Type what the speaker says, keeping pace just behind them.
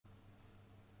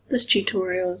This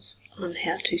tutorial is on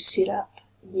how to set up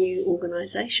new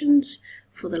organisations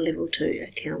for the Level 2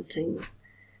 Accounting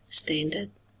Standard.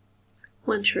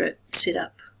 Once you're set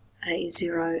up a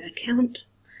Xero account,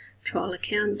 trial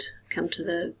account, come to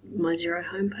the My Xero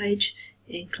homepage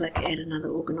and click Add Another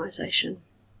Organisation.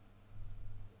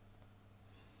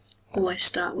 Always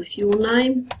start with your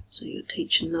name so your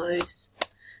teacher knows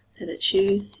that it's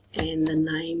you and the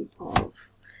name of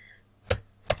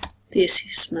the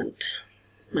assessment.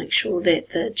 Make sure that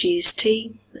the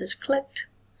GST is clicked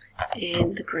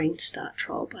and the green Start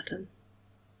Trial button.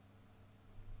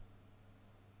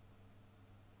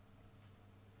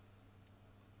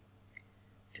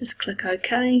 Just click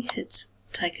OK. It's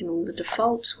taken all the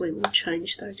defaults. We will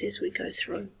change those as we go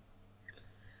through.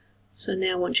 So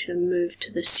now I want you to move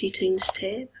to the Settings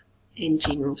tab and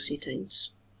General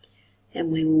Settings,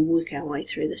 and we will work our way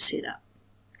through the setup.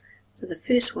 So the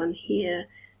first one here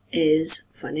is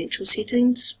Financial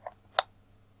Settings.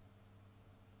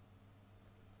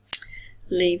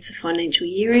 Leave the financial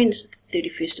year end as the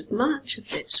 31st of March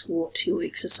if that's what your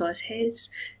exercise has.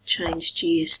 Change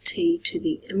GST to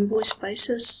the invoice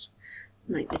basis.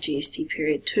 Make the GST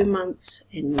period 2 months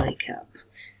and make up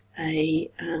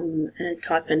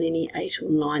type in any 8 or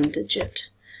 9 digit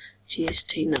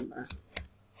GST number.